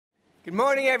Good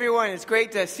morning, everyone. It's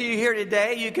great to see you here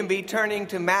today. You can be turning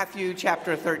to Matthew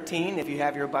chapter 13 if you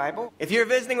have your Bible. If you're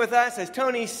visiting with us, as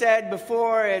Tony said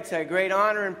before, it's a great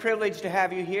honor and privilege to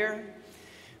have you here.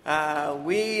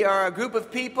 We are a group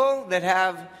of people that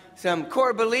have some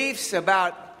core beliefs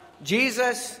about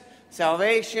Jesus,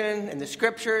 salvation, and the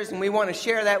Scriptures, and we want to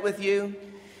share that with you.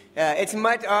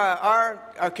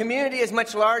 Our community is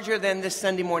much larger than this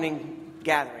Sunday morning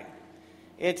gathering.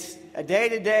 It's a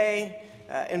day-to-day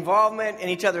involvement in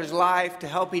each other's life to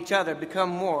help each other become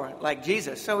more like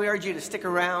Jesus. So we urge you to stick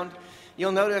around.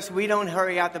 You'll notice we don't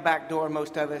hurry out the back door,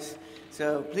 most of us.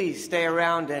 So please stay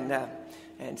around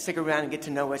and stick around and get to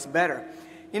know us better.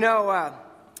 You know,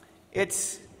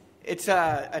 it's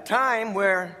a time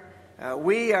where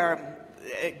we are,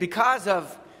 because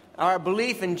of our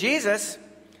belief in Jesus,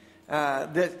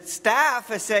 the staff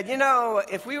has said, you know,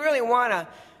 if we really want to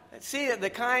see the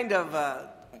kind of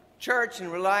church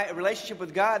and relationship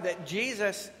with God that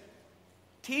Jesus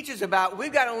teaches about,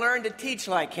 we've got to learn to teach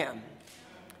like him.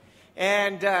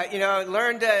 And,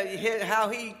 learn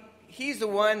how he's the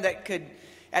one that could,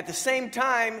 at the same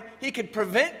time, he could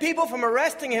prevent people from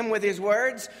arresting him with his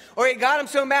words, or he got them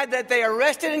so mad that they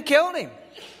arrested and killed him.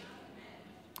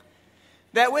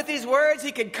 That with his words,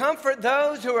 he could comfort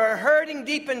those who are hurting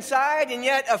deep inside and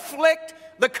yet afflict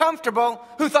the comfortable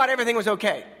who thought everything was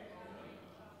okay.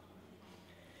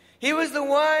 He was the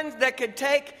one that could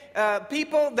take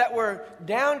people that were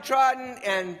downtrodden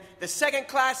and the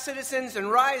second-class citizens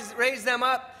and raise them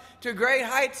up to great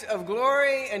heights of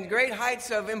glory and great heights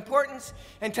of importance,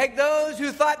 and take those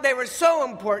who thought they were so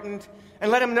important and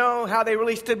let them know how they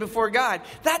really stood before God.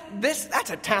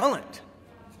 That's a talent.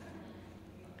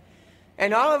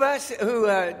 And all of us who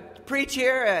preach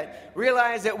here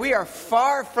realize that we are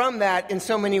far from that in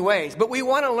so many ways, but we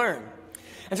want to learn.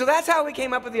 And so that's how we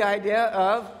came up with the idea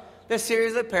of the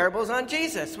series of parables on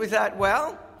Jesus. We thought,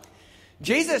 well,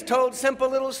 Jesus told simple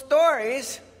little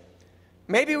stories.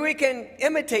 Maybe we can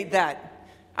imitate that.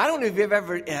 I don't know if you've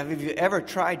ever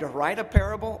tried to write a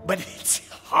parable, but it's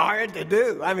hard to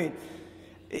do. I mean,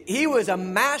 he was a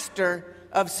master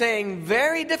of saying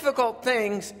very difficult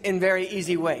things in very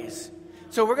easy ways.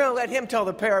 So we're going to let him tell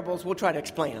the parables. We'll try to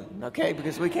explain them, okay?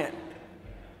 Because we can't.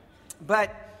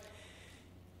 But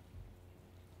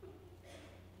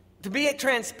to be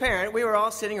transparent, we were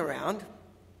all sitting around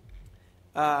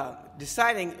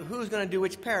deciding who's going to do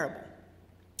which parable.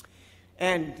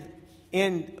 And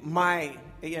in my,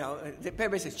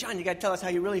 everybody says, John, you got to tell us how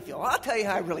you really feel. Well, I'll tell you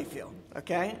how I really feel,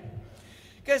 okay?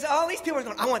 Because all these people are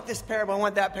going, I want this parable, I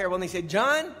want that parable. And they said,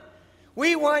 John,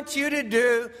 we want you to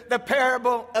do the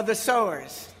parable of the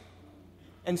sowers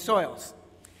and soils.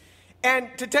 And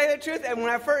to tell you the truth, and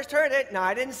when I first heard it,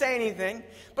 I didn't say anything,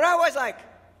 but I was like,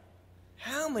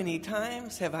 how many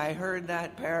times have I heard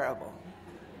that parable?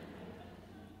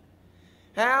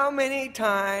 How many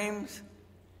times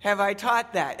have I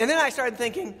taught that? And then I started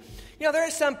thinking, there are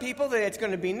some people that it's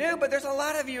going to be new, but there's a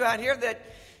lot of you out here that,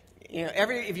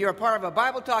 if you're a part of a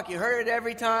Bible talk, you heard it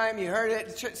every time, you heard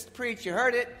it preached, you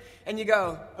heard it, and you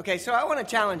go, okay, so I want to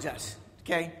challenge us,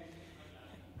 okay?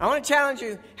 I want to challenge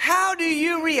you. How do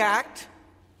you react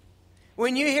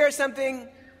when you hear something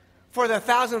for the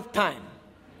 1,000th time?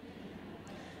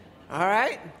 All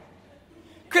right?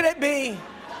 Could it be,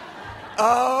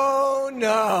 oh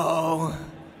no,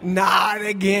 not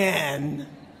again?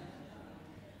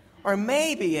 Or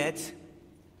maybe it's,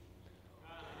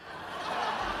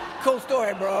 cool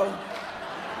story, bro.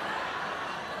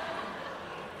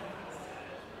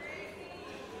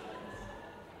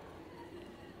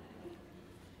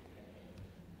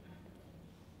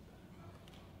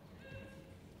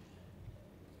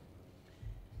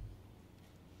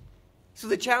 So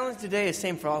the challenge today is the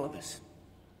same for all of us.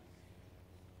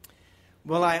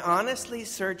 Will I honestly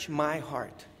search my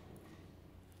heart?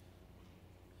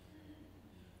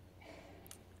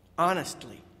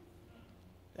 Honestly.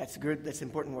 That's good. That's an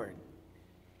important word.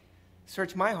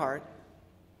 Search my heart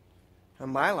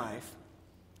and my life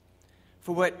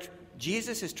for what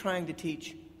Jesus is trying to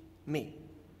teach me.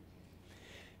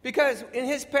 Because in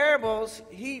his parables,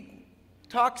 he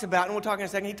talks about, and we'll talk in a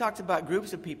second, he talks about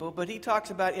groups of people, but he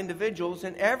talks about individuals,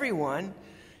 and everyone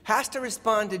has to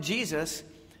respond to Jesus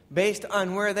based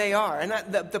on where they are. And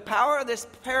the power of this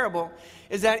parable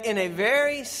is that in a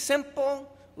very simple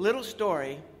little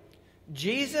story,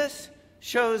 Jesus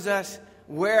shows us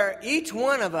where each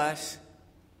one of us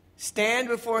stand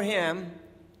before him,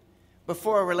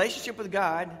 before a relationship with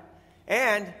God,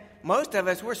 and most of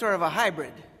us, we're sort of a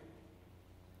hybrid.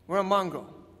 We're a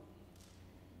mongrel.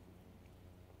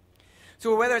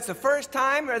 So whether it's the first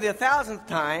time or the 1,000th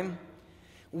time,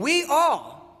 we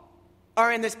all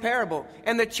are in this parable.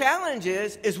 And the challenge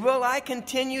is will I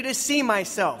continue to see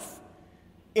myself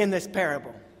in this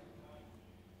parable?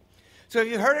 So if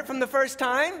you heard it for the first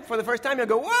time, you'll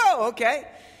go, whoa, okay.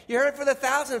 You heard it for the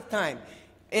 1,000th time.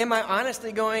 Am I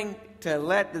honestly going to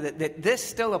let that this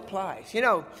still applies? You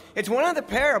know, it's one of the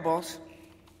parables.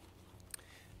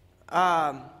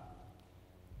 One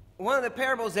of the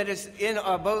parables that is in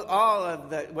both all of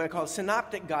the what I call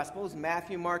synoptic gospels,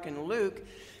 Matthew, Mark, and Luke,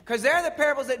 because they're the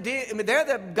parables that deal. I mean, they're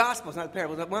the gospels, not the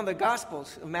parables. But one of the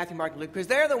gospels of Matthew, Mark, and Luke, because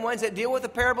they're the ones that deal with the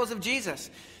parables of Jesus.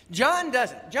 John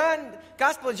doesn't.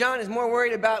 Gospel of John is more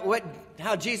worried about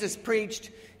how Jesus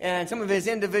preached and some of his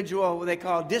individual, what they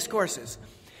call discourses.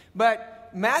 But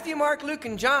Matthew, Mark, Luke,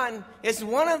 and John is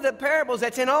one of the parables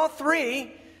that's in all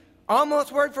three,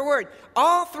 almost word for word.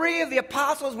 All three of the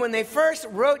apostles, when they first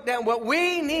wrote down what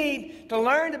we need to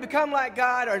learn to become like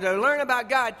God or to learn about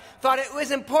God, thought it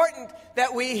was important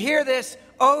that we hear this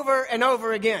over and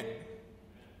over again.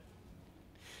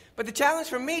 But the challenge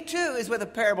for me, too, is with a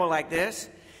parable like this,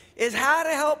 is how to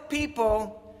help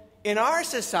people in our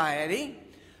society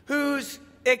whose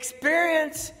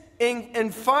experience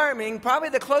in farming, probably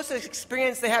the closest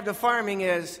experience they have to farming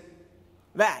is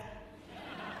that.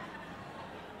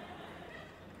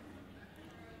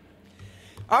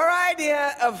 Our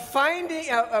idea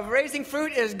of raising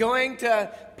fruit is going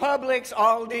to Publix,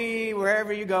 Aldi,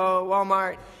 wherever you go,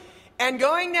 Walmart, and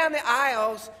going down the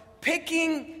aisles,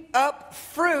 picking up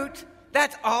fruit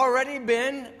that's already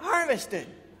been harvested.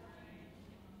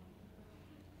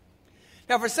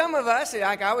 Now, for some of us,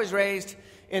 like I was raised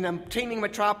in a teeming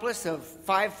metropolis of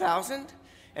 5,000,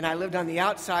 and I lived on the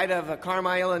outside of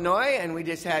Carmi, Illinois, and we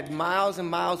just had miles and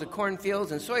miles of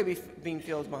cornfields and soybean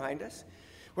fields behind us.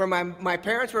 Where my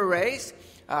parents were raised,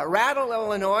 Rattle,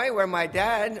 Illinois, where my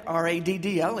dad,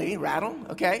 R-A-D-D-L-E, Rattle,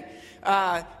 okay,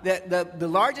 the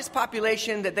largest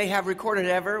population that they have recorded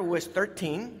ever was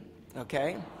 13,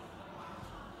 okay.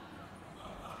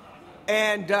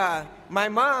 And my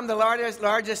mom, the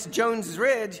largest Jones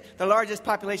Ridge, the largest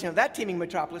population of that teeming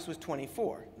metropolis was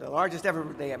 24, the largest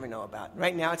they ever know about.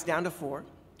 Right now it's down to 4,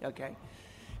 okay.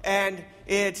 And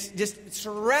it's just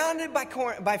surrounded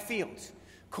by fields.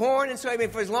 Corn and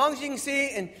soybean for as long as you can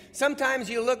see, and sometimes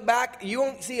you look back, you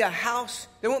won't see a house.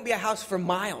 There won't be a house for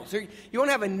miles. You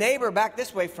won't have a neighbor back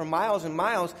this way for miles and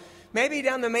miles. Maybe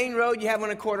down the main road, you have one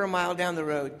a quarter mile down the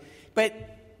road. But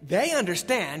they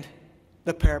understand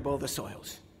the parable of the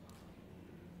soils.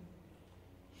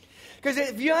 Because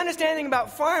if you understand anything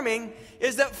about farming,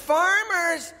 is that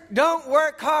farmers don't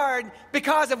work hard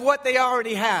because of what they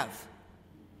already have.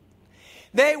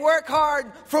 They work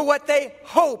hard for what they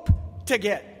hope to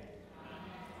get.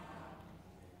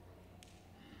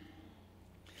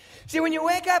 See, when you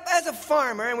wake up as a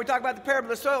farmer, and we talk about the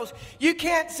parable of the soils, you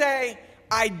can't say,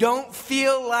 I don't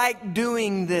feel like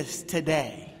doing this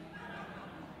today.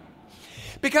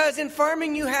 Because in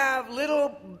farming you have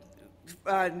little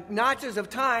notches of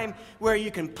time where you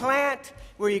can plant,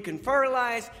 where you can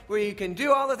fertilize, where you can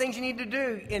do all the things you need to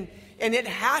do. And it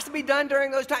has to be done during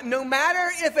those times. No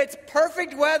matter if it's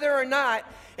perfect weather or not,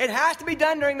 it has to be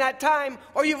done during that time,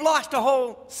 or you've lost a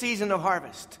whole season of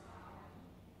harvest.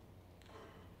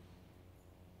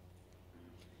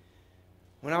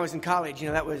 When I was in college,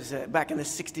 that was back in the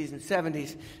 60s and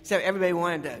 70s, so everybody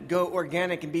wanted to go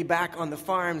organic and be back on the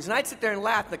farms. And I'd sit there and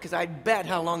laugh because I'd bet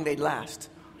how long they'd last.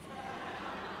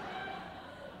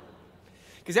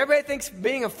 Because everybody thinks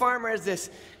being a farmer is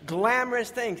this glamorous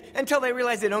thing until they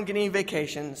realize they don't get any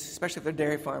vacations, especially if they're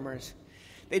dairy farmers.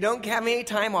 They don't have any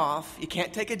time off. You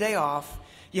can't take a day off.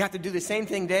 You have to do the same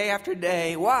thing day after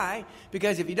day. Why?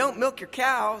 Because if you don't milk your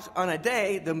cows on a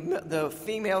day, the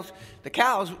females, the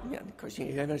cows, of course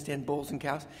you understand bulls and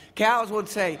cows. Cows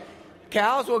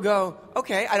will go,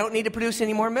 okay, I don't need to produce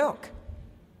any more milk.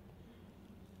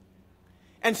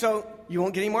 And so you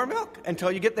won't get any more milk until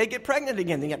they get pregnant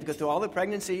again. Then you have to go through all the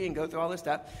pregnancy and go through all this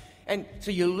stuff. And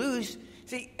so you lose.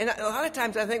 See, and a lot of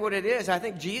times I think what it is, I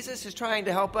think Jesus is trying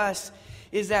to help us,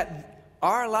 is that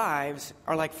our lives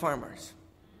are like farmers.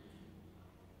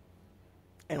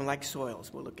 And like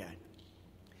soils we'll look at.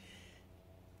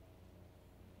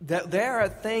 That there are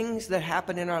things that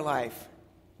happen in our life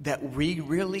that we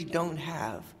really don't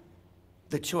have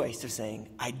the choice of saying,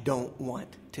 I don't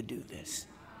want to do this.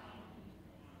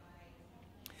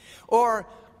 Or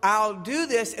I'll do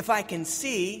this if I can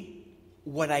see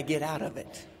what I get out of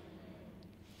it.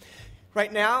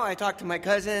 Right now, I talked to my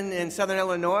cousin in southern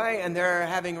Illinois, and they're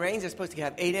having rains. They're supposed to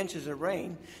have 8 inches of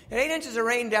rain. And 8 inches of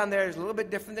rain down there is a little bit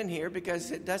different than here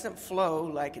because it doesn't flow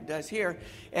like it does here.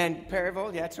 And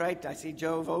Perryville, yeah, that's right. I see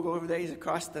Joe Vogel over there. He's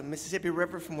across the Mississippi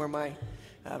River from where my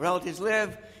relatives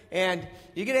live. And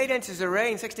you get 8 inches of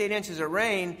rain, 6 to 8 inches of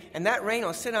rain, and that rain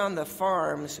will sit on the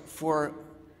farms for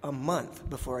a month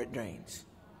before it drains.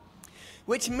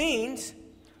 Which means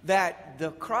that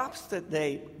the crops that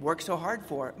they work so hard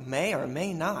for may or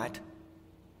may not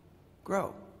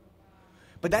grow.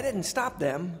 But that didn't stop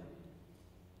them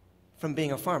from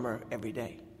being a farmer every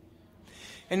day.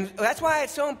 And that's why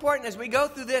it's so important as we go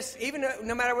through this, even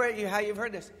no matter how you've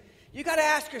heard this, you got to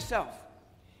ask yourself,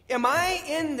 am I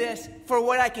in this for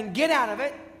what I can get out of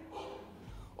it?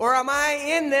 Or am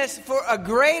I in this for a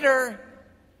greater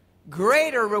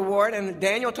reward? And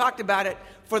Daniel talked about it,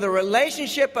 for the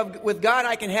relationship with God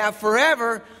I can have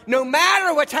forever, no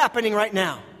matter what's happening right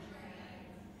now.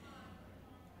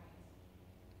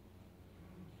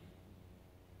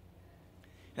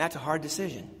 And that's a hard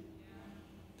decision.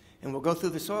 And we'll go through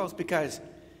the soils because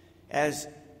as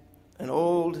an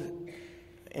old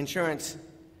insurance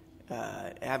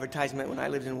advertisement when I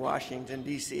lived in Washington,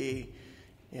 D.C.,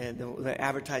 the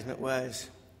advertisement was,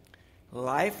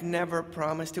 life never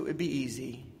promised it would be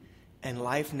easy, and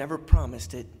life never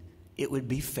promised it would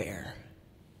be fair.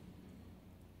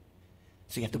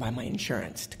 So you have to buy my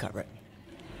insurance to cover it.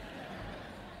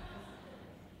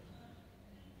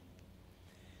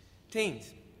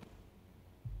 Teens,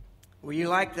 were you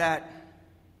like that?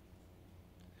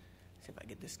 See if I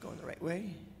get this going the right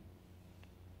way.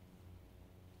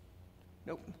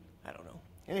 Nope, I don't know.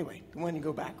 Anyway, when you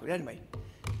go back. Anyway,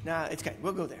 nah, it's okay.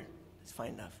 We'll go there. It's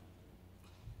fine enough.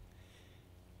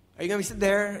 Are you going to sit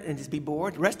there and just be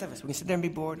bored? The rest of us, we can sit there and be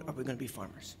bored, or we're going to be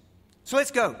farmers. So let's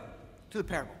go to the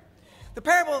parable. The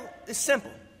parable is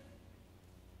simple.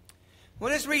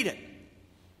 Well, let's read it.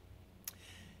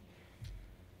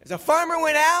 As a farmer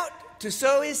went out to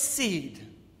sow his seed,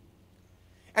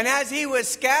 and as he was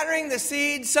scattering the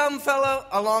seed, some fell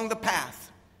along the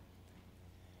path,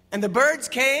 and the birds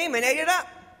came and ate it up.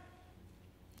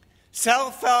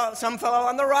 Some fell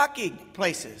on the rocky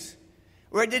places,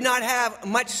 where it did not have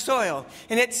much soil,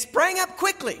 and it sprang up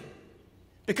quickly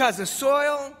because the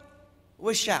soil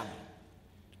was shallow.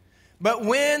 But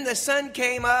when the sun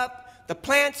came up, the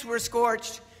plants were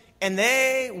scorched, and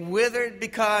they withered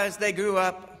because they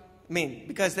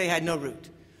because they had no root.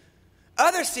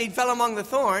 Other seed fell among the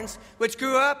thorns, which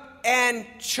grew up and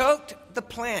choked the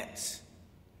plants.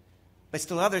 But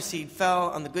still other seed fell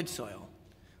on the good soil,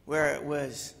 where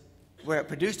it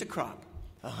produced a crop,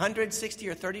 160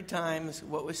 or 30 times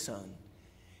what was sown.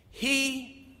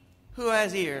 He who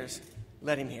has ears,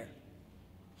 let him hear.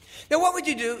 Now, what would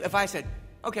you do if I said,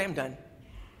 okay, I'm done?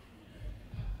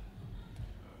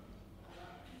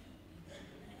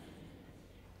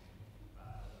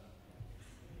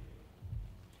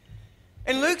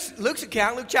 In Luke's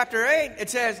account, Luke chapter 8, it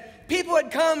says, people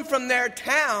had come from their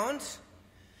towns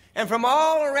and from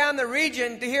all around the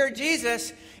region to hear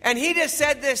Jesus, and he just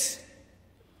said this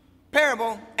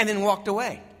parable and then walked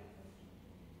away.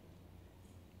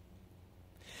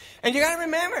 And you got to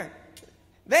remember,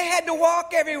 they had to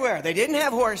walk everywhere. They didn't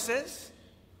have horses.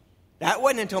 That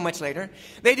wasn't until much later.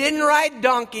 They didn't ride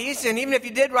donkeys, and even if you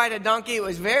did ride a donkey, it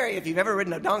was if you've ever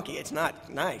ridden a donkey, it's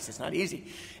not nice, it's not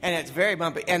easy, and it's very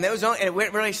bumpy, and it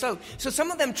went really slow. So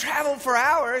some of them traveled for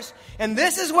hours, and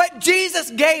this is what Jesus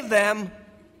gave them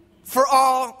for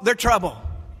all their trouble.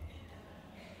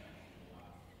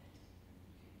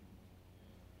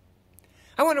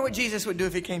 I wonder what Jesus would do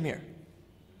if he came here.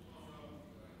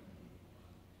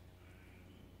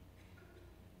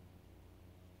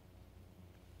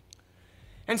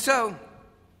 And so,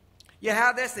 you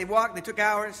have this, they walked, they took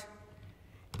hours,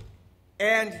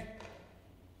 and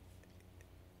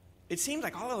it seemed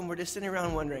like all of them were just sitting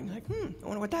around wondering, I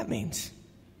wonder what that means.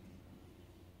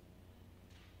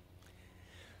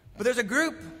 But there's a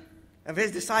group of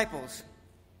his disciples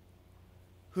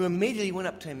who immediately went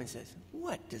up to him and says,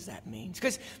 what does that mean?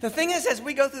 Because the thing is, as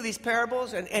we go through these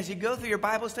parables, and as you go through your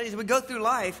Bible studies, we go through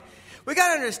life, we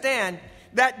got to understand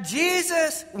that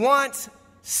Jesus wants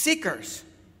seekers.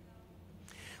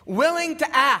 Willing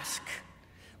to ask,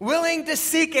 willing to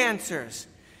seek answers,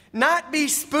 not be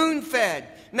spoon-fed,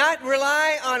 not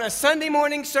rely on a Sunday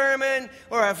morning sermon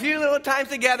or a few little times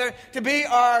together to be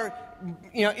how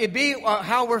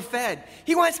we're fed.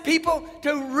 He wants people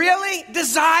to really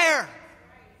desire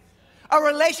a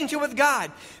relationship with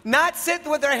God, not sit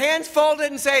with their hands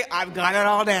folded and say, I've got it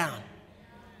all down.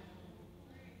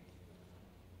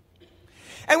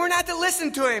 And we're not to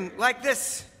listen to him like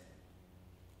this.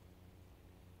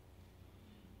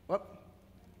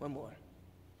 One more.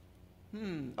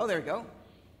 Oh, there we go.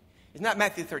 It's not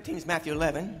Matthew 13, it's Matthew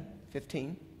 11,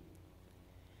 15.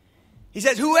 He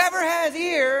says, whoever has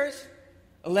ears,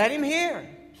 let him hear.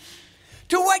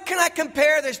 To what can I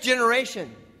compare this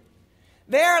generation?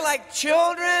 They are like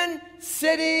children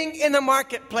sitting in the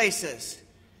marketplaces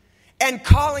and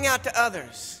calling out to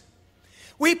others.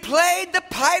 We played the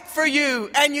pipe for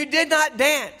you, and you did not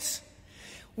dance.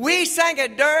 We sang a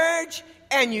dirge,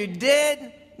 and you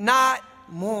did not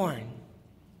mourn.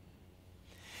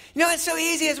 You know, it's so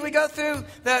easy as we go through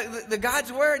the God's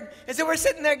Word, is that we're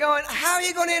sitting there going, how are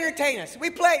you going to entertain us? We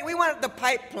want the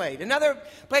pipe played. In other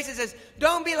places it says,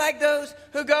 don't be like those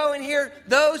who go and hear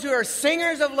those who are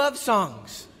singers of love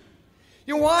songs.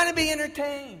 You want to be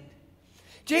entertained.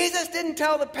 Jesus didn't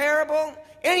tell the parable,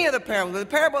 any of the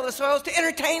parable of the soils, to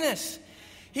entertain us.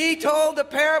 He told the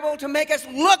parable to make us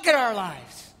look at our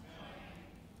lives.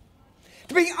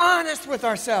 To be honest with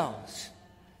ourselves.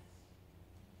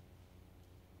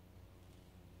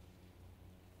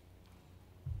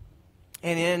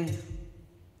 And in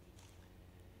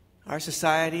our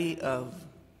society of,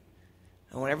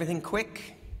 I want everything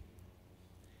quick,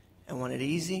 I want it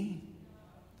easy,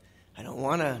 I don't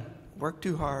want to work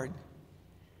too hard,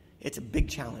 it's a big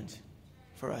challenge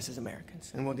for us as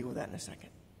Americans. And we'll deal with that in a second.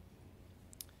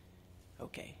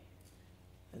 Okay.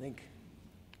 I think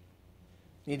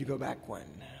I need to go back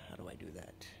one. How do I do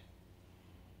that?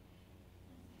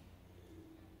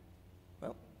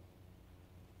 Well,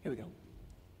 here we go.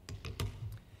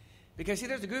 Because, see,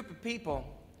 there's a group of people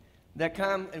that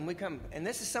come, and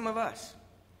this is some of us.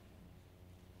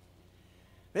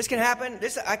 This can happen.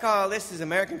 I call this is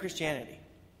American Christianity.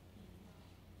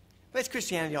 But it's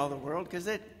Christianity all over the world because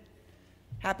it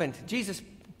happened. Jesus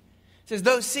says,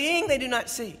 though seeing, they do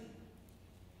not see.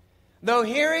 Though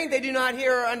hearing, they do not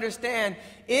hear or understand.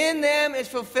 In them is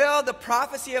fulfilled the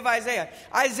prophecy of Isaiah.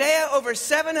 Isaiah, over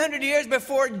 700 years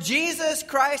before Jesus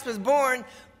Christ was born,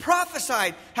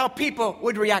 prophesied how people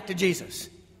would react to Jesus.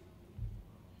 It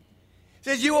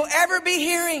says, you will ever be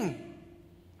hearing,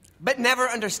 but never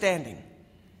understanding.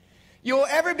 You will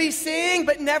ever be seeing,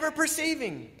 but never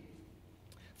perceiving.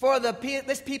 For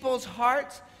this people's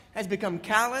heart has become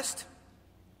calloused.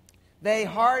 They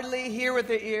hardly hear with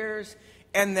their ears,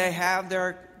 and they have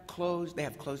closed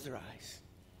their eyes.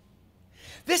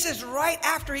 This is right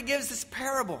after he gives this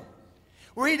parable,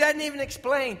 where he doesn't even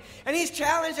explain. And he's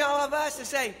challenging all of us to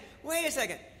say, wait a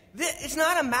second. It's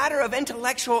not a matter of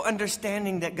intellectual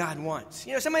understanding that God wants.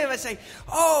 You know, some of us say,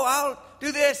 oh, I'll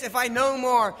do this if I know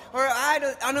more, or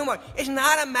I'll know more. It's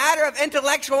not a matter of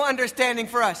intellectual understanding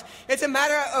for us. It's a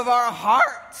matter of our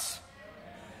hearts.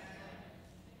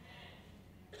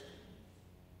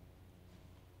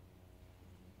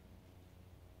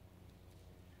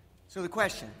 So the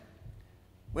question,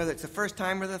 whether it's the first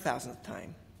time or the 1,000th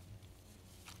time,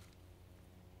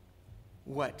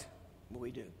 what will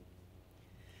we do?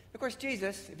 Of course,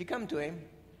 Jesus, if you come to him,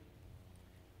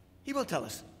 he will tell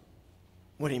us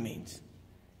what he means.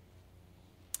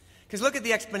 Because look at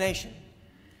the explanation.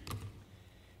 It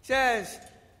says,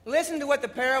 listen to what the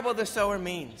parable of the sower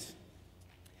means.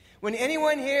 When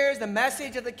anyone hears the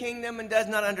message of the kingdom and does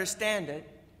not understand it,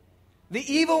 the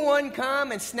evil one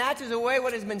comes and snatches away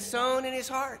what has been sown in his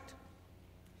heart.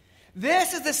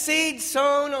 This is the seed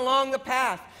sown along the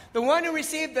path. The one who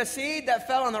received the seed that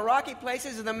fell on the rocky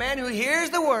places is the man who hears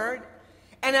the word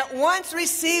and at once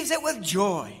receives it with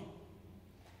joy.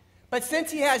 But since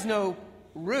he has no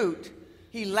root,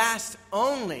 he lasts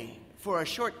only for a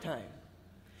short time.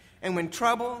 And when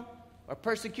trouble or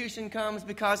persecution comes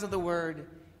because of the word,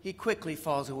 he quickly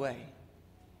falls away.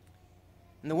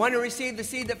 And the one who received the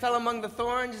seed that fell among the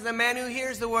thorns is the man who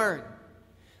hears the word.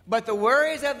 But the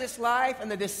worries of this life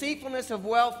and the deceitfulness of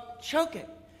wealth choke it,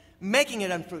 making it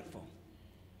unfruitful.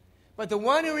 But the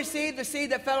one who received the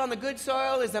seed that fell on the good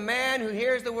soil is the man who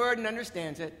hears the word and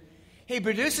understands it. He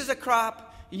produces a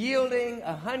crop yielding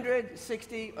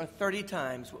 160 or 30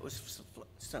 times what was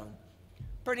sown.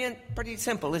 Pretty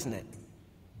simple, isn't it?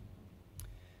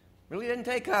 Really didn't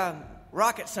take a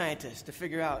rocket scientist to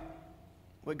figure out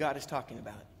what God is talking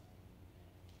about.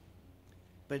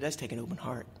 But it does take an open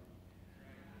heart.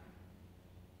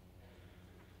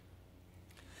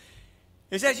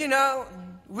 It says, you know,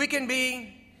 we can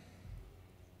be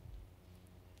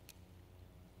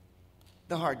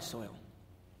the hard soil.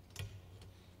 Have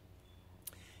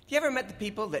you ever met the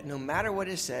people that no matter what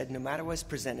is said, no matter what's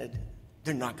presented,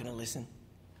 they're not going to listen?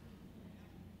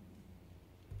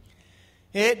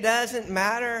 It doesn't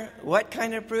matter what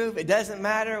kind of proof. It doesn't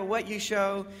matter what you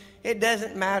show. It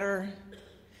doesn't matter.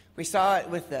 We saw it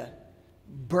with the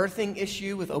birthing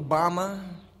issue with Obama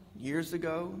years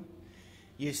ago.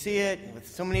 You see it with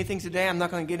so many things today. I'm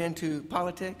not going to get into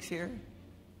politics here.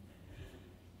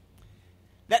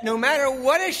 That no matter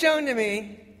what is shown to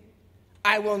me,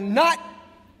 I will not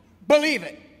believe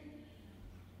it.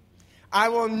 I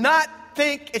will not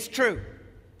think it's true.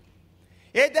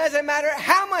 It doesn't matter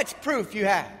how much proof you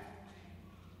have.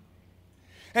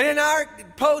 And in our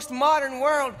postmodern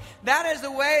world, that is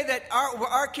the way that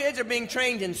our kids are being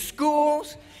trained in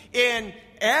schools, in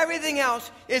everything else,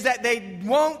 is that they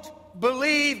won't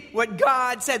believe what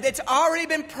God said. It's already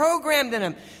been programmed in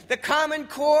them. The Common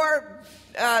Core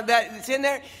that's in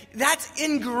there, that's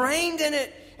ingrained in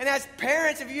it. And as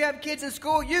parents, if you have kids in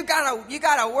school, you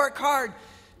gotta work hard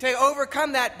to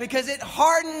overcome that, because it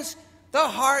hardens the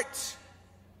hearts.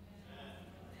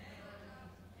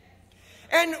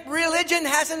 And religion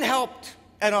hasn't helped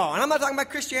at all. And I'm not talking about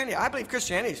Christianity. I believe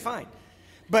Christianity is fine.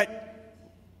 But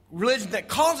religion that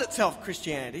calls itself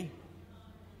Christianity,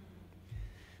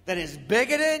 that is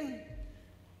bigoted,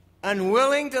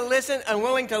 unwilling to listen,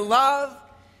 unwilling to love,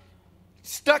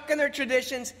 stuck in their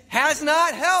traditions, has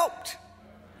not helped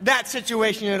that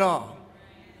situation at all.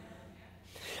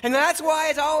 And that's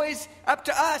why it's always up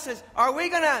to us, is are we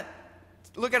going to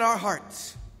look at our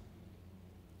hearts?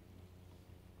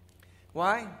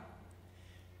 Why?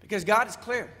 Because God is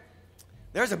clear.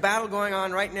 There's a battle going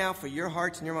on right now for your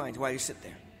hearts and your minds while you sit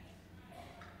there.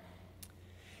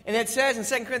 And it says in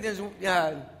 2 Corinthians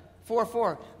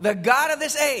 4:4, the God of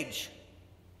this age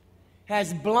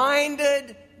has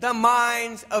blinded the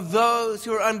minds of those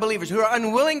who are unbelievers, who are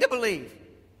unwilling to believe,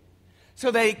 so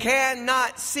they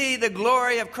cannot see the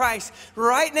glory of Christ.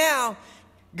 Right now,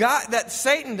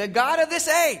 Satan, the God of this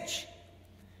age,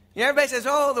 everybody says,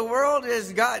 oh, the world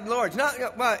is God, Lord's.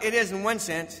 Well, it is in one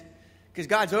sense, because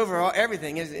God's over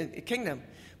everything, is a kingdom.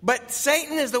 But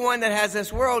Satan is the one that has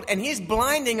this world, and he's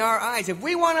blinding our eyes. If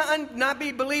we want to not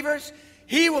be believers,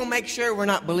 he will make sure we're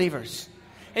not believers.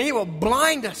 And he will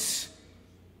blind us.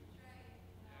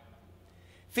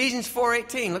 Ephesians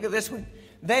 4:18, look at this one.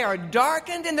 They are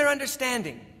darkened in their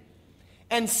understanding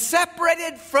and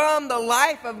separated from the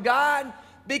life of God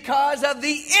because of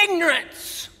the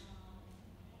ignorance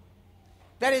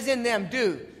that is in them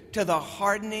due to the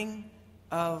hardening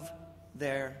of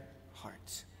their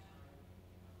hearts.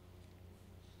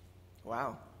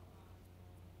 Wow.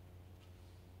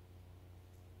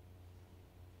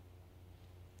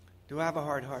 Do I have a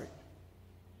hard heart?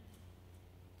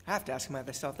 I have to ask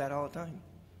myself that all the time.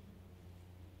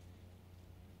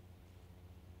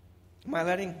 Am I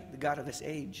letting the God of this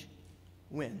age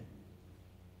win?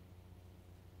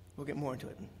 We'll get more into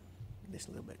it in this a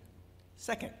little bit.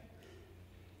 Second,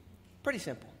 pretty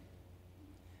simple.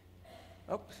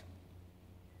 Oops.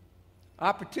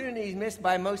 Opportunity is missed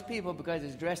by most people because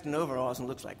it's dressed in overalls and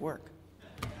looks like work.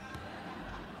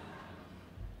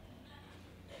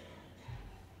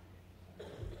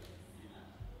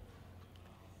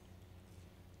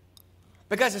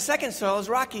 Because the second soil is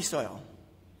rocky soil.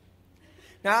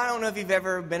 Now, I don't know if you've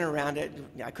ever been around it.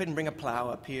 I couldn't bring a plow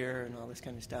up here and all this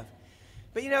kind of stuff.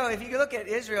 But, if you look at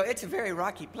Israel, it's a very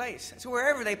rocky place. So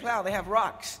wherever they plow, they have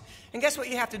rocks. And guess what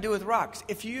you have to do with rocks?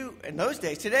 In those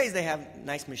days, today they have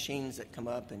nice machines that come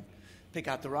up and pick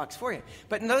out the rocks for you.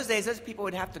 But in those days, those people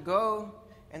would have to go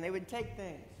and they would take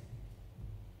things.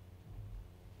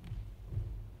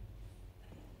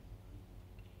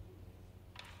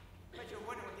 But you're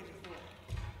wondering what these are for.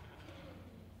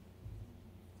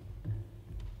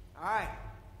 All right.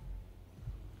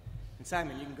 And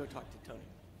Simon, you can go talk to Tony.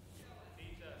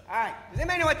 All right. Does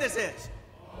anybody know what this is?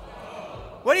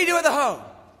 What do you do with a hoe?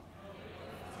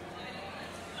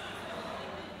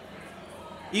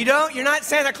 You don't? You're not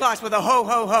Santa Claus with a ho,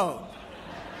 ho, ho.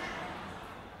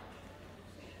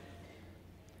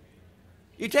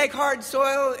 You take hard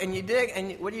soil and you dig,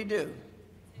 and what do?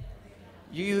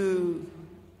 You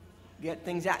get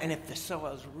things out. And if the soil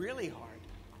is really hard,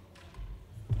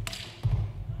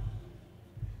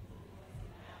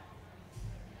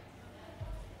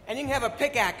 and you can have a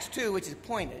pickaxe, too, which is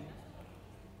pointed.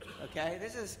 Okay?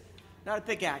 This is not a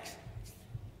pickaxe.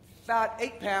 About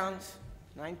 8 pounds,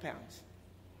 9 pounds.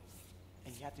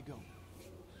 And you have to go.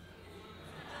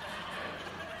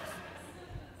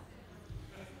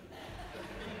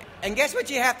 And guess what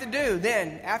you have to do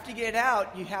then? After you get it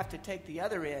out, you have to take the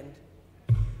other end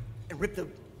and rip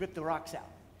the rocks out.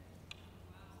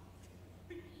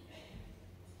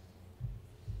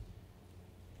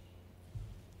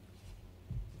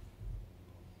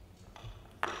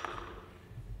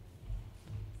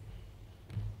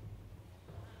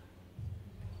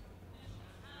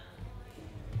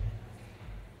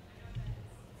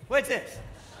 What's this?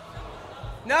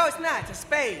 No, it's not. It's a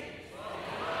spade.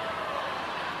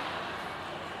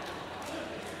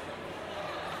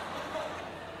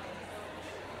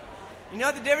 You know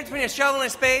what the difference between a shovel and a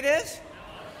spade is?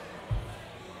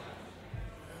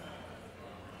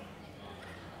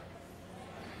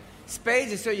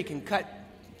 spades is so you can cut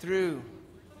through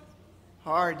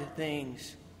hard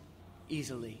things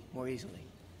more easily.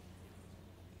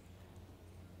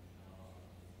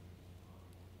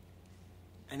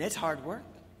 And it's hard work.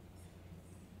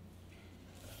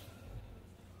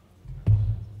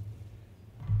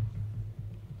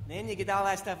 Then you get all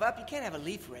that stuff up. You can't have a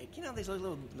leaf rake. You know these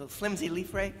little flimsy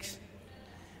leaf rakes,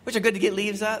 which are good to get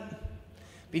leaves up.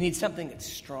 But you need something that's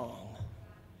strong.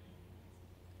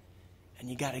 And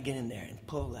you got to get in there and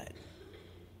pull that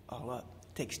all up.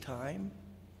 It takes time.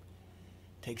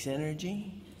 It takes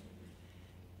energy.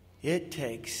 It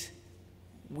takes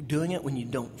doing it when you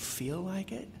don't feel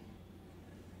like it.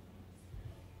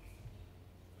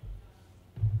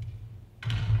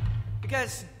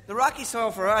 Because the rocky soil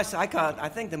for us, I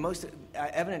think the most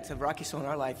evidence of rocky soil in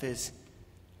our life is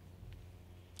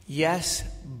yes,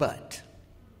 but.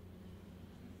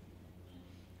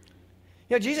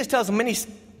 You know, Jesus tells many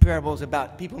parables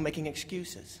about people making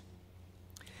excuses.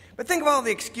 But think of all the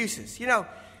excuses. You know,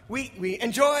 we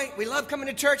love coming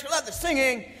to church, we love the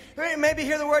singing, maybe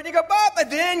hear the word, and you go, but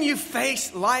then you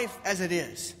face life as it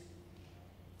is.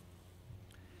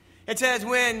 It says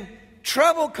when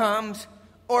trouble comes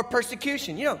or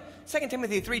persecution. You know, 2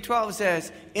 Timothy 3:12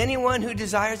 says, anyone who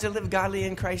desires to live godly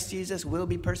in Christ Jesus will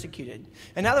be persecuted.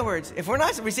 In other words, if we're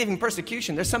not receiving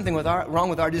persecution, there's something wrong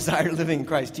with our desire to live in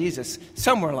Christ Jesus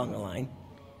somewhere along the line.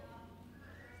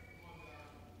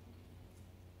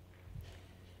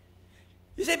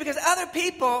 You see, because other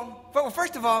people, well,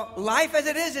 first of all, life as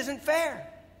it is isn't fair.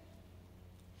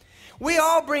 We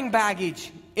all bring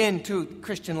baggage into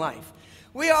Christian life.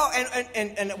 We all,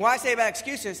 and why I say about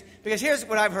excuses, because here's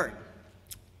what I've heard.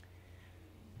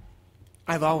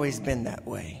 I've always been that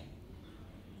way.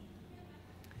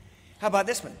 How about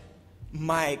this one?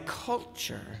 My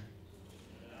culture.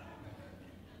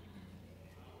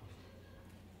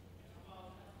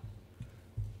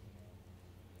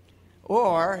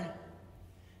 Or,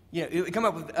 you know, we come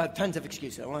up with tons of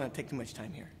excuses. I don't want to take too much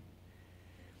time here.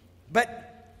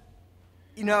 But,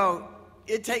 you know,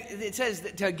 it says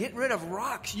that to get rid of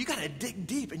rocks, you got to dig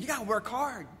deep and you got to work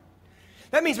hard.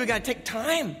 That means we got to take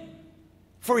time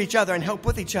for each other and help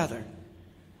with each other.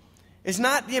 It's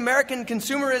not the American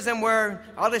consumerism where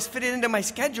I'll just fit it into my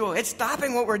schedule. It's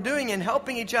stopping what we're doing and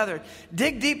helping each other.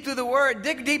 Dig deep through the Word.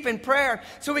 Dig deep in prayer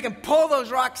so we can pull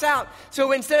those rocks out.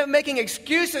 So instead of making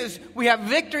excuses, we have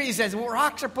victories as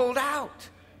rocks are pulled out.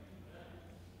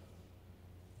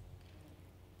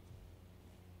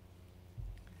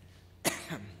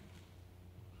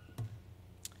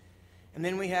 And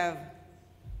then we have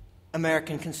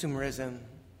American consumerism,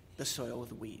 the soil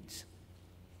with weeds.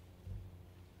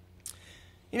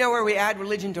 You know, where we add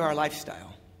religion to our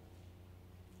lifestyle.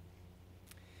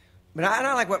 But I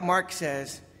don't like what Mark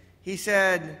says. He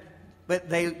said, but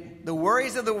the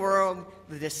worries of the world,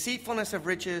 the deceitfulness of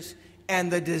riches,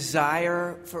 and the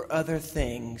desire for other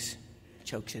things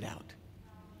chokes it out.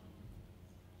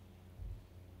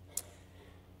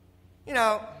 You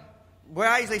know, where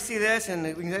I usually see this,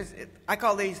 and I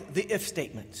call these the if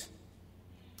statements.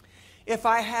 If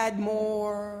I had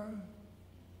more,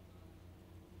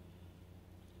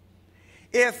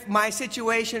 if my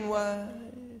situation was,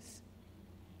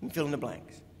 you fill in the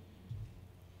blanks.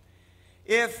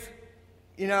 If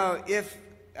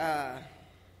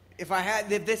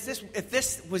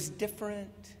this was different,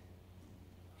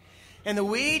 and the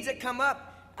weeds that come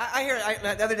up,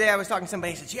 the other day I was talking to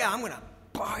somebody. He says, "Yeah, I'm going to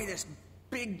buy this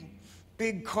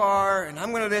big car, and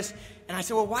I'm going to this." And I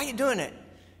said, "Well, why are you doing it?"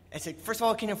 I said, "First of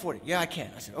all, can you afford it?" "Yeah, I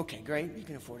can." I said, "Okay, great. You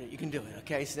can afford it. You can do it."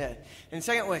 Okay, he said. And the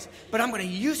second was, "But I'm going to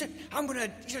use it.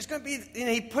 There's going to be,"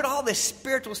 he put all this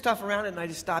spiritual stuff around it, and I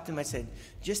just stopped him. I said,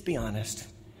 "Just be honest.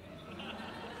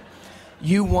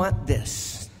 You want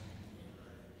this.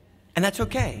 And that's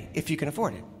okay if you can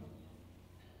afford it.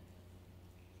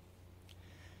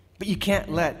 But you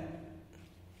can't let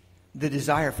the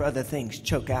desire for other things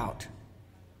choke out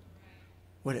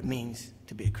what it means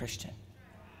to be a Christian."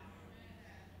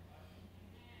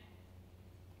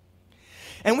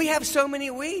 And we have so many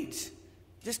weeds.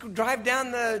 Just drive down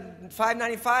the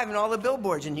 595 and all the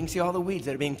billboards, and you can see all the weeds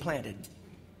that are being planted.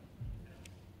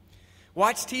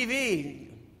 Watch TV,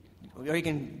 or you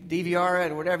can DVR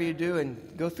it or whatever you do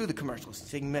and go through the commercials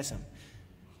so you can miss them.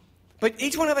 But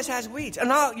each one of us has weeds.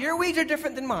 And all, your weeds are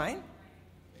different than mine,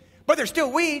 but they're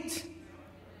still weeds.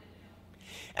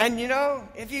 And you know,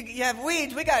 if you have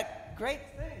weeds, we got great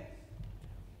things.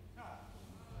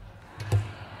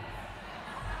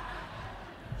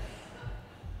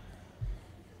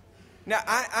 Now,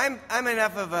 I'm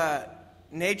enough of a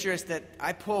naturist that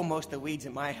I pull most of the weeds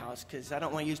in my house because I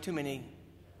don't want to use too many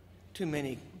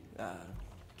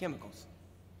chemicals.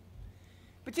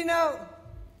 But you know,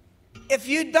 if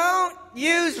you don't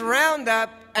use Roundup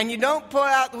and you don't pull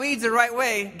out the weeds the right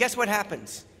way, guess what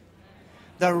happens?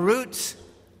 The roots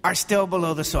are still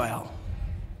below the soil.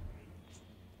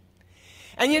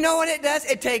 And you know what it does?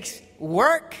 It takes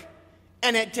work,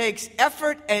 and it takes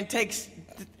effort, and it takes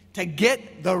to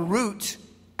get the roots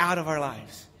out of our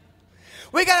lives.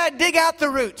 We got to dig out the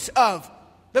roots of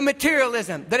the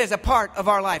materialism that is a part of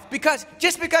our life.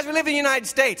 Just because we live in the United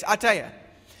States, I'll tell you.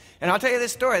 And I'll tell you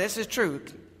this story. This is true.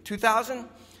 2000,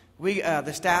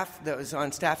 the staff that was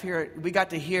on staff here, we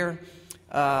got to hear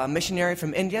a missionary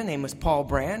from India. Name was Paul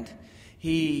Brand.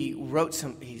 He's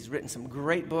written some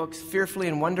great books, Fearfully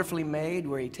and Wonderfully Made,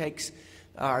 where he takes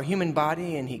our human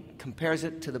body and he compares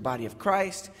it to the body of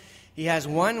Christ. He has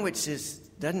one which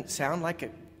doesn't sound like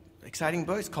an exciting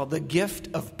book. It's called The Gift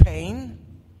of Pain.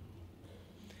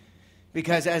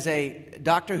 Because as a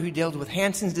doctor who deals with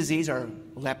Hansen's disease or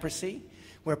leprosy,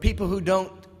 where people who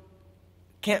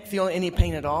can't feel any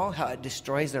pain at all, how it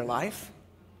destroys their life,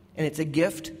 and it's a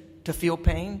gift to feel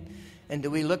pain. And do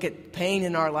we look at pain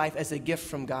in our life as a gift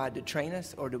from God to train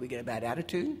us, or do we get a bad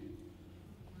attitude?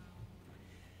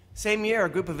 Same year, a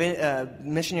group of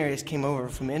missionaries came over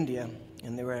from India,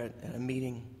 and they were at a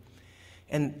meeting.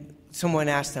 And someone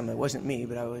asked them, it wasn't me,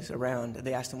 but I was around,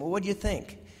 they asked them, well, what do you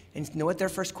think? And you know what their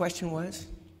first question was?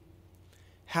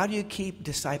 How do you keep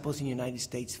disciples in the United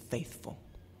States faithful?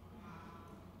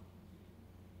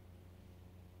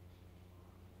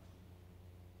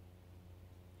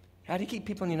 How do you keep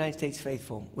people in the United States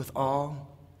faithful with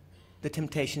all the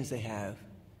temptations they have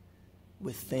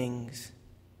with things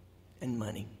and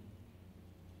money?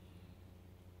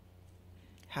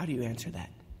 How do you answer that?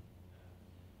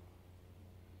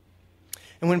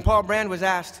 And when Paul Brand was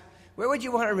asked, where would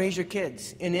you want to raise your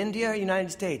kids? In India or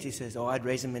United States? He says, I'd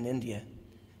raise them in India.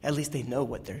 At least they know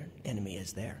what their enemy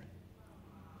is there.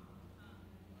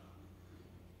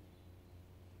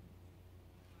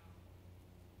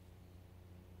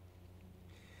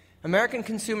 American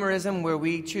consumerism, where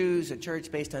we choose a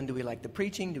church based on, do we like the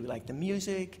preaching? Do we like the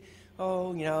music?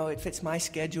 Oh, it fits my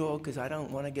schedule because I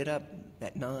don't want to get up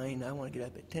at 9. I want to get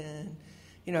up at 10.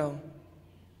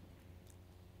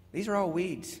 These are all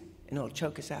weeds, and it'll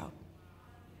choke us out.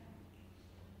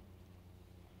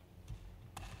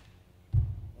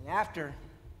 And after,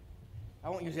 I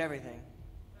won't use everything.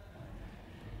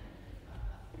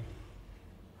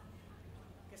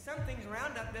 Because some things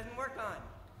Roundup doesn't work on.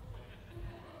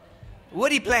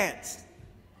 Woody plants.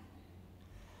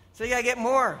 So you got to get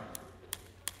more.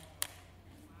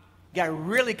 You got to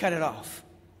really cut it off.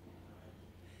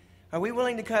 Are we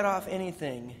willing to cut off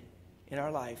anything in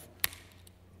our life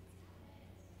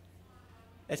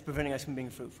that's preventing us from being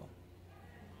fruitful?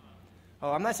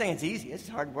 Oh, I'm not saying it's easy. It's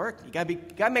hard work. You got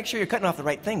to make sure you're cutting off the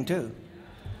right thing too.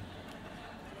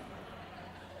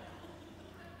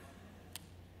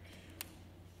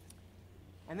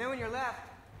 And then when you're left,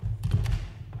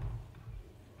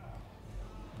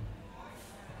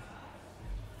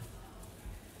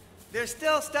 there's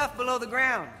still stuff below the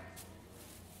ground.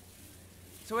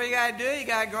 So what you got to do, you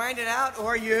got to grind it out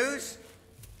or use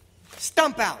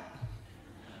stump out.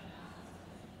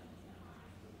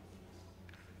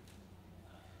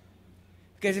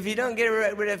 Because if you don't get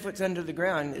rid of what's under the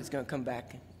ground, it's going to come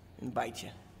back and bite you.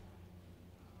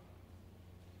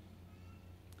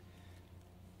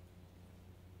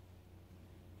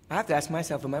 I have to ask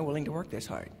myself, am I willing to work this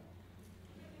hard?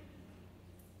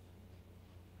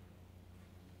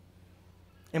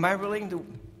 Am I willing to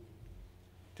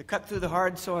cut through the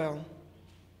hard soil,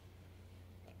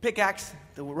 pickaxe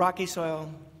the rocky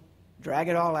soil, drag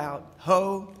it all out,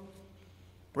 hoe,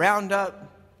 round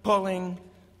up, pulling,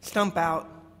 stump out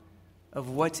of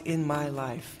what's in my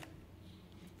life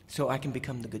so I can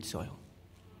become the good soil?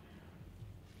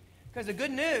 Because the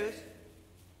good news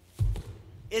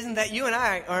isn't that you and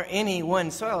I are any one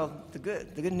soil. The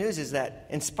good news is that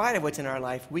in spite of what's in our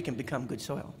life, we can become good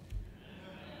soil.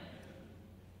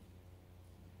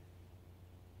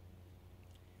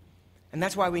 And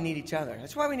that's why we need each other.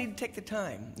 That's why we need to take the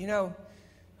time.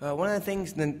 One of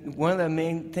the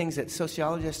main things that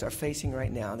sociologists are facing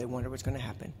right now, they wonder what's going to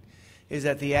happen, is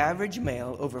that the average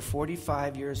male over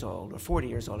 45 years old, or 40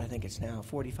 years old, I think it's now,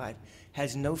 45,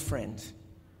 has no friends.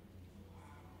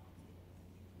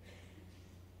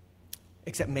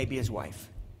 Except maybe his wife.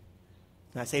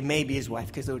 And I say maybe his wife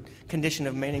because the condition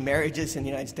of many marriages in the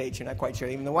United States, you're not quite sure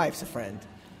even the wife's a friend.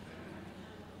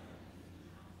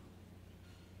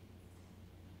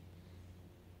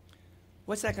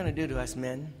 What's that going to do to us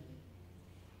men?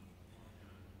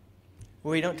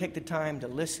 Where we don't take the time to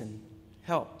listen,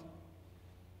 help.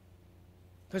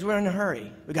 Because we're in a hurry.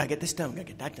 We got to get this done, we got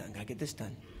to get that done, got to get this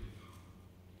done.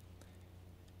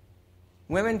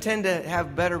 Women tend to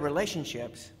have better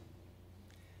relationships,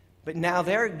 but now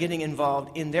they're getting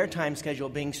involved in their time schedule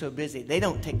being so busy. They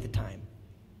don't take the time.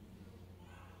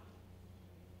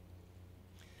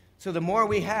 So the more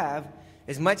we have,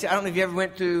 as much, I don't know if you ever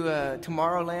went through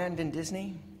Tomorrowland in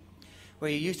Disney, where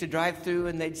you used to drive through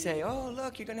and they'd say, oh,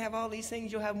 look, you're going to have all these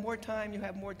things. You'll have more time. You'll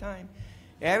have more time.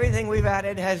 Everything we've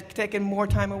added has taken more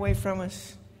time away from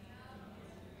us.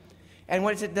 And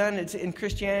what has it done? It's in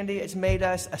Christianity, it's made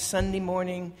us a Sunday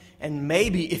morning, and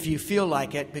maybe if you feel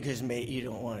like it, because you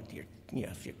don't want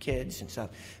your kids and stuff,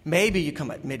 maybe you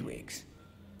come at midweeks.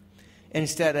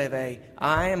 Instead of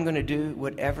I am going to do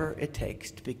whatever it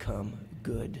takes to become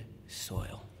good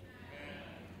soil.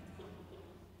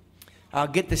 I'll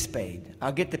get the spade.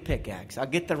 I'll get the pickaxe. I'll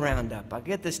get the roundup. I'll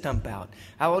get the stump out.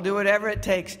 I will do whatever it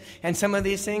takes. And some of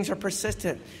these things are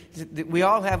persistent. We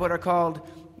all have what are called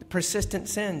persistent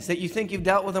sins, that you think you've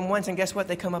dealt with them once, and guess what?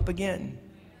 They come up again.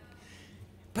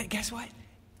 But guess what?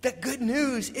 The good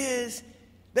news is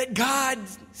that God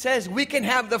says we can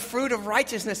have the fruit of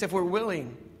righteousness if we're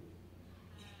willing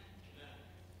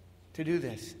to do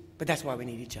this. But that's why we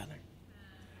need each other.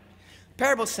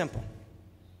 Parable's simple.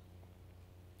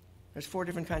 There's 4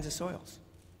 different kinds of soils.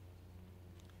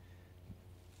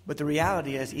 But the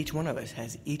reality is each one of us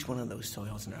has each one of those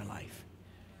soils in our life.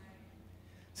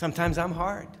 Sometimes I'm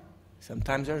hard.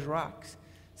 Sometimes there's rocks.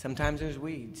 Sometimes there's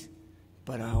weeds.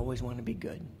 But I always want to be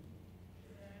good.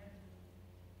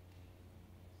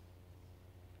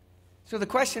 So the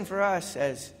question for us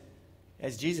as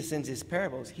Jesus ends his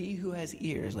parables, he who has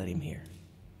ears, let him hear.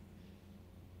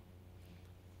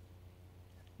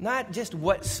 Not just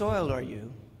what soil are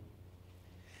you.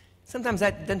 Sometimes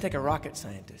that doesn't take a rocket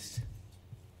scientist.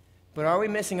 But are we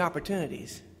missing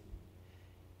opportunities?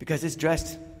 Because it's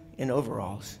dressed in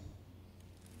overalls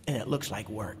and it looks like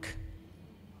work.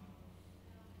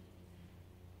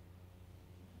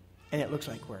 And it looks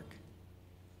like work.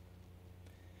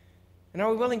 And are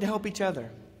we willing to help each other?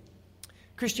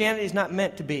 Christianity is not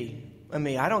meant to be a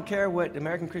me. I don't care what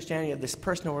American Christianity of this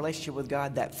personal relationship with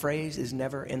God, that phrase is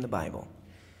never in the Bible.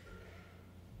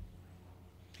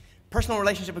 Personal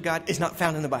relationship with God is not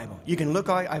found in the Bible. You can look,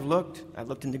 I've looked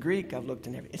in the Greek, I've looked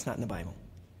in everything. It's not in the Bible.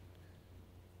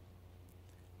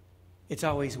 It's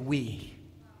always we.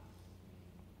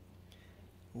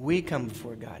 We come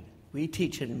before God. We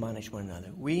teach and admonish one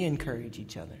another. We encourage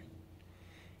each other.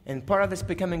 And part of this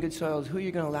becoming good soil is who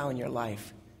you're going to allow in your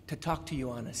life to talk to you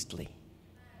honestly.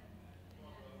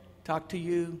 Talk to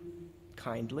you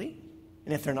kindly.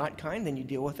 And if they're not kind, then you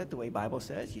deal with it the way the Bible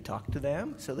says. You talk to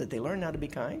them so that they learn how to be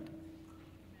kind.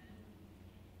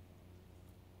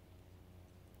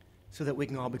 So that we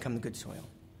can all become the good soil.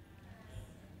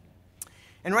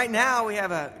 And right now we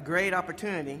have a great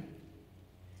opportunity,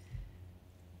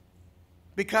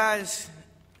 because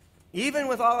even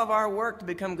with all of our work to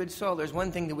become good soil, there's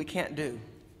one thing that we can't do.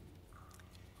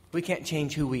 We can't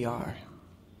change who we are.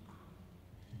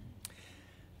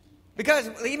 Because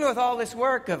even with all this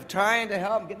work of trying to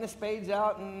help, getting the spades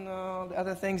out and all the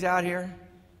other things out here,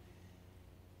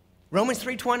 Romans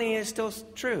 3:20 is still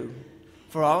true.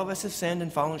 For all of us have sinned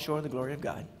and fallen short of the glory of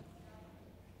God.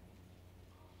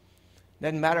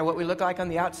 Doesn't matter what we look like on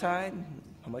the outside,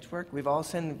 how much work, we've all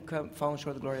sinned and fallen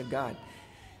short of the glory of God.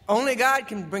 Only God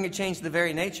can bring a change to the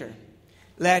very nature.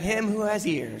 Let him who has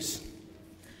ears,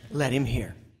 let him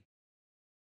hear.